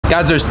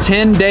Guys, there's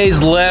 10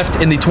 days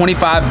left in the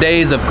 25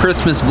 days of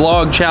Christmas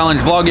vlog challenge.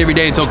 Vlog every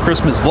day until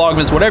Christmas,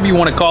 Vlogmas, whatever you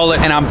want to call it.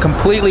 And I'm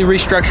completely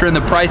restructuring the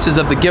prices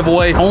of the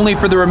giveaway only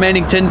for the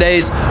remaining 10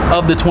 days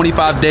of the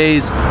 25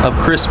 days of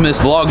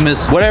Christmas,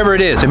 Vlogmas, whatever it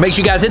is. So make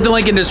sure you guys hit the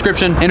link in the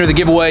description, enter the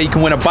giveaway. You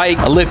can win a bike,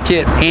 a lift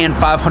kit, and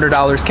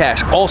 $500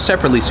 cash, all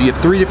separately. So you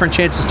have 3 different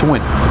chances to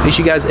win. Make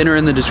sure you guys enter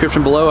in the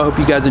description below. I hope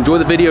you guys enjoy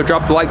the video.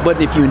 Drop the like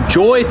button if you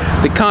enjoy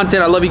the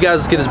content. I love you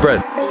guys. Let's get this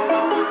bread.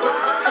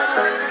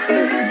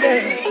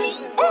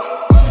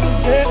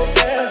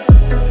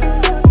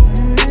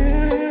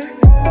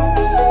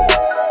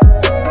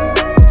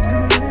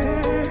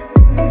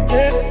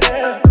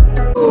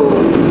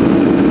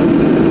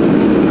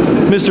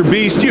 Mr.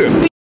 Beast, you're a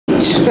bitch.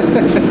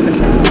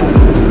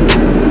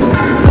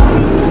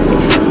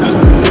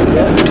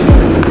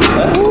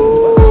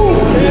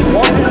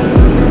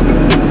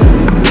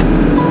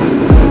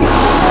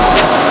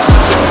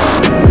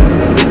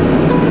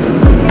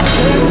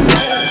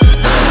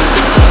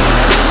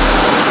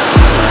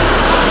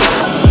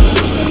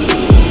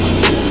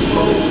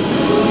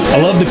 I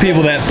love the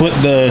people that put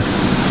the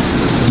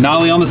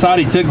nollie on the side.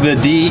 He took the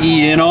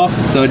D-E-N off,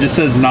 so it just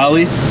says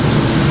nollie.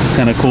 It's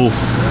kind of cool.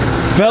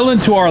 Fell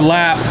into our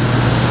lap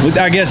with,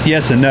 I guess,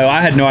 yes and no. I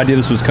had no idea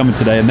this was coming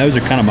today, and those are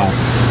kind of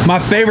my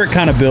favorite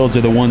kind of builds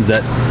are the ones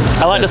that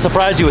I like to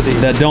surprise you with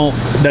these. That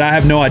I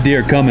have no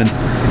idea are coming.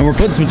 And we're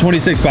putting some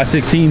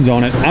 26x16s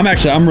on it.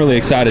 I'm really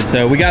excited.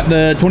 So we got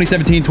the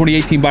 2017,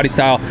 2018 body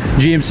style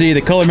GMC,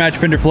 the color match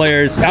fender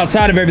flares.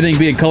 Outside of everything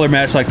being color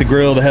matched, like the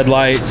grill, the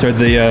headlights, or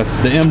the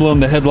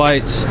emblem, the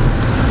headlights.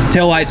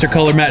 Tail lights are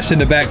color matched in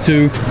the back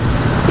too,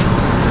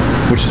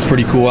 which is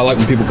pretty cool. I like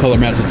when people color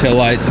match the tail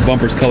lights, the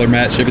bumpers color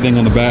match, everything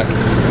on the back.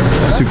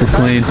 Super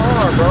clean.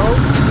 Car, bro.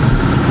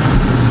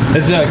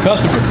 It's a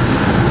customer.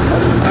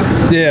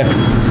 Yeah.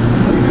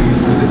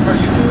 This for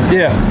YouTube?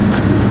 Yeah.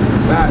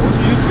 What's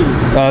your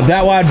YouTube?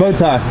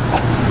 Thatwide.bowtie.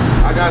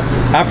 I got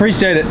you. I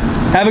appreciate it.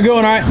 Have a good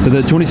one, all right? So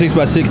the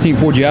 26x16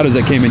 FORGIATOS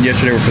that came in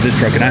yesterday were for this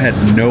truck, and I had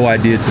no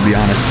idea, to be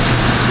honest.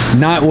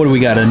 What do we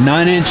got? A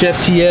 9-inch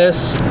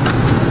FTS,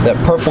 that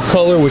purple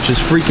color, which is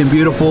freaking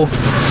beautiful.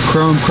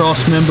 Chrome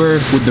cross member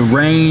with the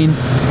rain,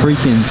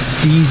 freaking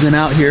steezing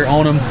out here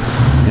on them.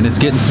 And it's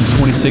getting some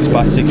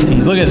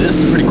 26x16s. Look at this, this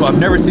is pretty cool. I've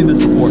never seen this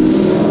before.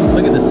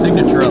 Look at the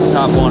signature up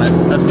top on it.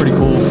 That's pretty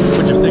cool.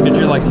 Put your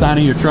signature, like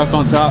signing your truck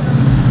on top.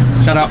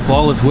 Shout out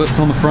Flawless Whips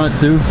on the front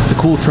too. It's a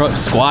cool truck,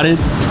 squatted,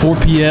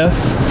 4PF.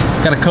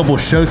 Got a couple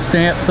show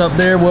stamps up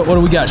there. What do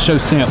we got show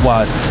stamp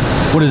wise?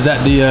 What is that?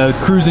 The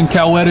Cruising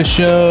Coweta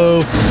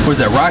show. What is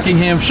that?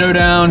 Rockingham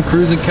Showdown,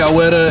 Cruising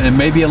Coweta, and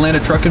maybe Atlanta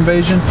Truck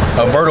Invasion.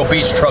 A Myrtle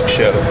Beach Truck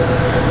Show.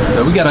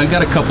 So we got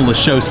a couple of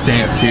show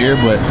stamps here,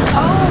 but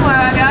oh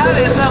my God,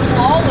 it's a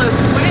Flawless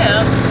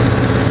Whip.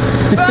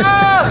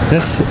 Ah!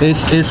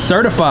 This is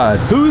certified.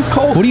 Who's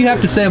cold? What do you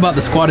have to say about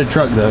the squatted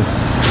truck though?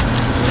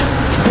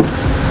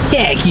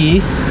 Yeah,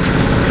 key.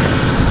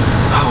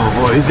 Oh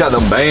boy, he's got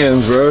them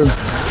bands, bro.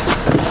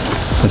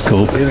 That's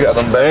cool. He's got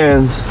them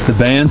bands. The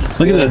bands?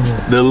 Look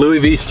at the Louis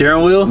V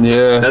steering wheel.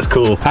 Yeah. That's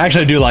cool. I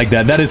actually do like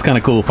that. That is kind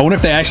of cool. I wonder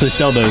if they actually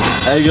sell those.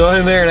 Hey, go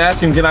in there and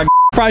ask him, can I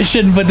Probably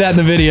shouldn't put that in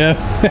the video. Is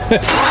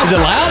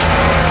it loud?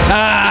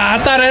 Ah, I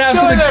thought I'd have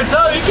go some. in there and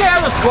tell him you can't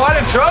have a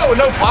squatted truck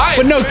with no pipe.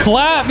 With no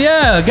clap,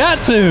 yeah,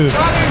 got to. Go in there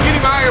and get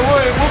him out here.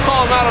 We'll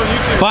call him out on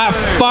YouTube.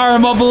 Fire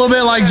him up a little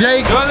bit like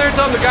Jake. Go in there and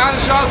tell him the guy in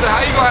the shop said,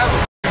 how you gonna have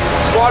a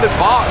squatted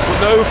box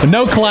with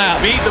no clap?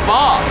 Beat the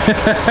box.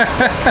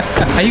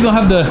 How you gonna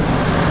have the?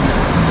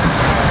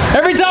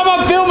 Every time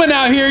I'm filming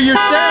out here, you're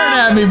staring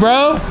at me,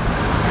 bro.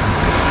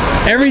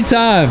 Every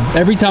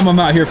time I'm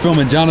out here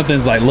filming,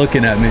 Jonathan's like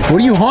looking at me. What are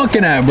you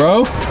honking at,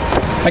 bro?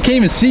 I can't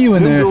even see you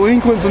in there.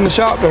 Delinquents in the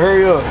shop to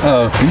hurry up.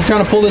 Oh, you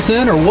trying to pull this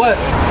in or what?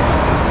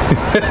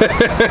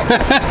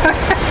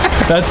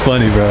 That's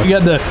funny, bro. You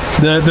got the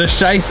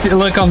shiesty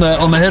look on the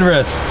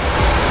headrest.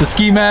 The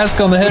ski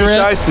mask on the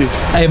headrest.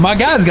 Hey, my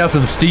guy's got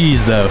some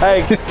steez though.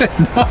 Hey.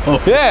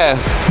 No. Yeah.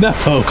 No.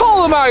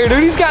 Call him out here,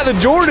 dude. He's got the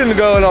Jordan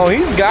going on.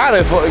 He's got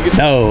it.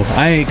 No,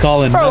 I ain't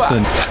calling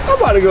nothing. I'm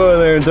about to go in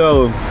there and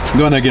tell him.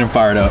 Go in there and get him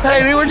fired up.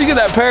 Hey, dude, where'd you get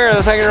that pair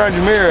that's hanging around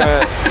your mirror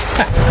at?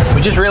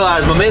 We just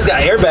realized my man's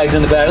got airbags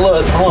in the back.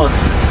 Look, hold on.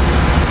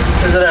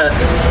 Where's it at?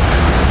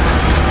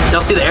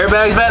 Y'all see the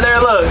airbags back there?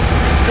 Look.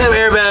 They have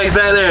airbags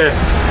back there.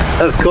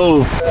 That's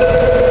cool.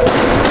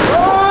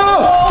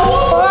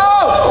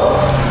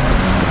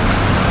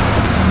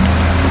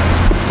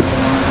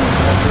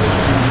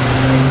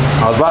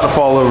 I was about to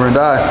fall over and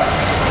die.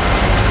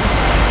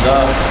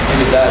 No,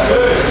 you did that.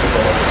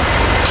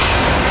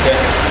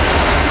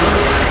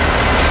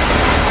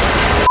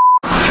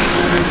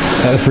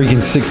 That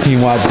freaking 16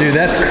 watts. Dude,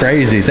 that's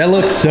crazy. That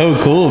looks so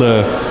cool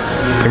though.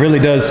 It really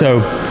does. So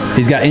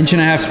he's got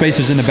 1.5 inch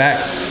spacers in the back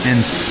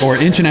or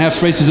 1.5 inch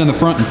spacers in the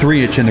front and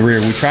 3 inch in the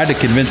rear. We tried to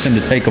convince him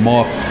to take them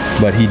off,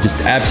 but he just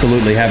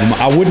absolutely have them.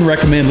 I wouldn't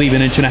recommend leaving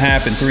 1.5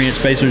 inch and 3 inch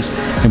spacers,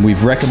 and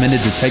we've recommended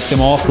to take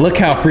them off. Look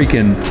how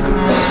freaking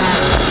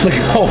Look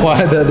how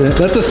wide that is.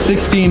 That's a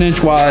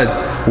 16-inch wide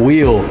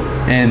wheel,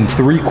 and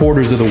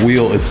 3/4 of the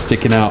wheel is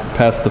sticking out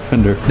past the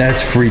fender.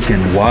 That's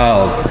freaking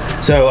wild.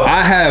 So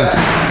I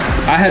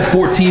had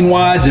 14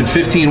 wides and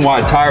 15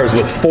 wide tires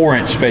with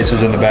 4-inch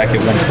spacers in the back at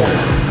one point.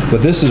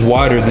 But this is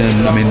wider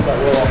than, I mean,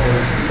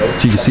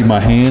 so you can see my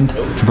hand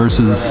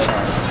versus,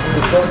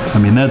 I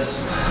mean,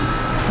 that's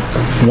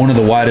one of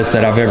the widest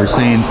that I've ever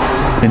seen.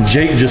 And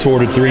Jake just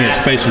ordered 3-inch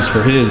spacers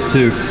for his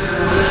too.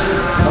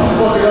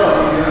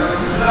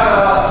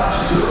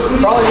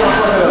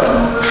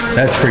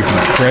 That's freaking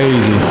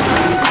crazy.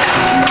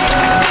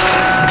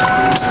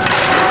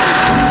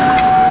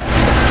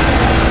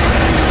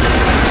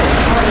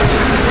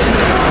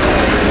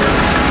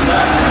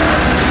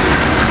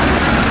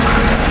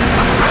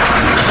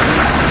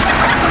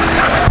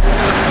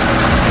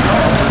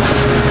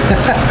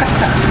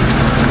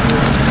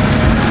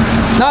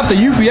 Not the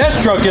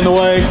UPS truck in the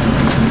way.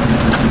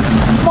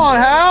 Come on,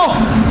 Hal.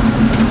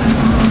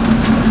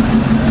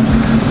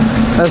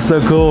 That's so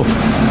cool.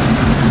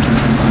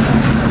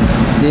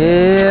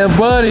 Yeah,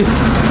 buddy.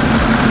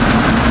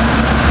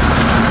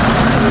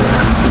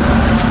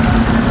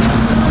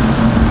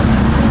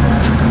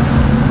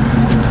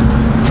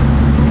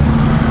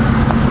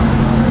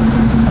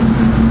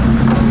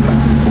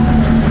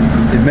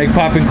 It'd make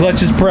popping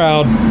clutches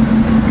proud.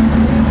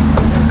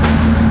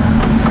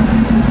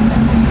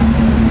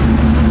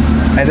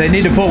 Hey, they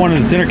need to put one of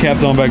the center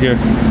caps on back here.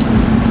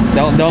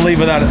 Don't leave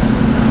without it.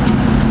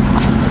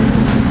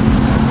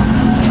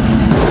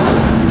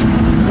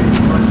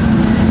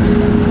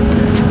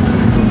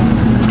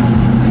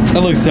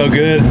 That looks so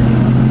good.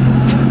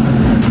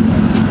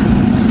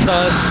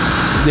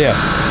 Yeah.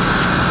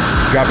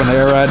 Dropping the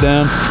air ride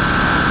down.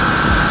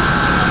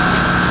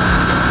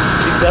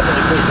 He's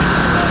definitely pretty decent.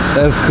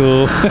 That's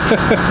cool.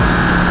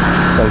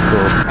 So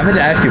cool. I meant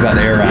to ask you about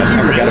the air ride. I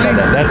forgot about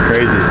that. That's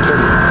crazy.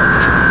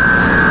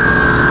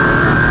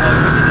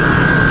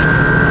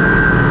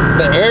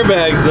 The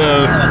airbags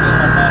though.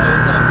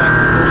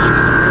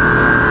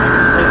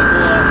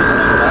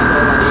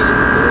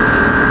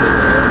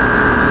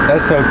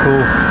 That's so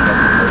cool.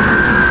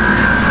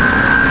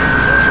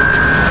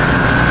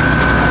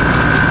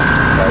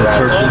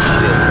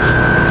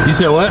 You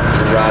said what? It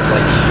rides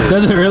like shit.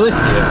 Does it really?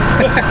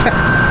 Yeah.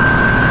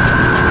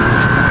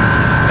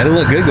 It'll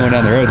look good going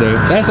down the road though.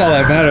 That's all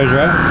that matters,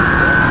 right?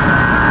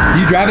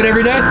 You drive it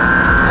every day? I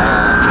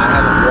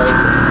haven't drove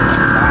it.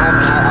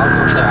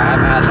 I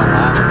haven't had my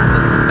license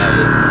since May.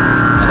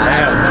 And I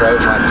haven't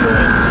drove my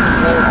truck.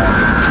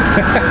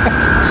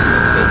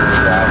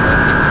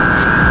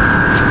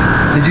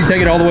 Did you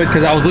take it all the way?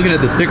 Because I was looking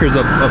at the stickers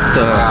up to.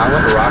 I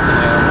went to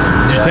Rockingham.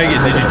 Did you take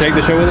it? Did you take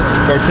the show with it,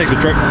 or take the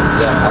truck?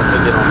 Yeah, I took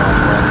it on my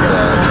friend's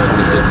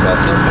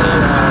 26x16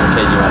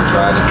 KG1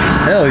 Trident.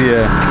 Hell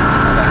yeah!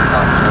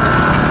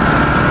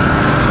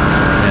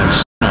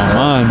 Damn, on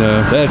mine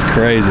though. That's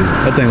crazy.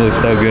 That thing looks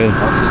so good.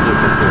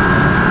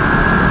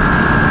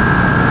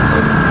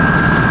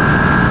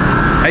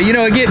 Hey, you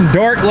know, it getting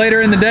dark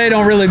later in the day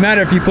don't really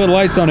matter if you put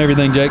lights on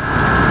everything, Jake.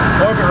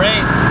 Or if it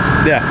rains.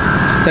 Yeah.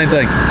 Same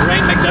thing.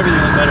 Rain makes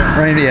everything look better.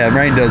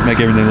 Rain does make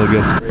everything look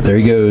good. There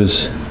he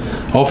goes.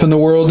 Off in the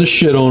world to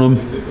shit on him.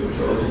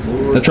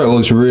 That truck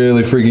looks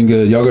really freaking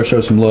good. Y'all go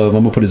show some love.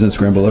 I'm gonna put his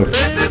Instagram below.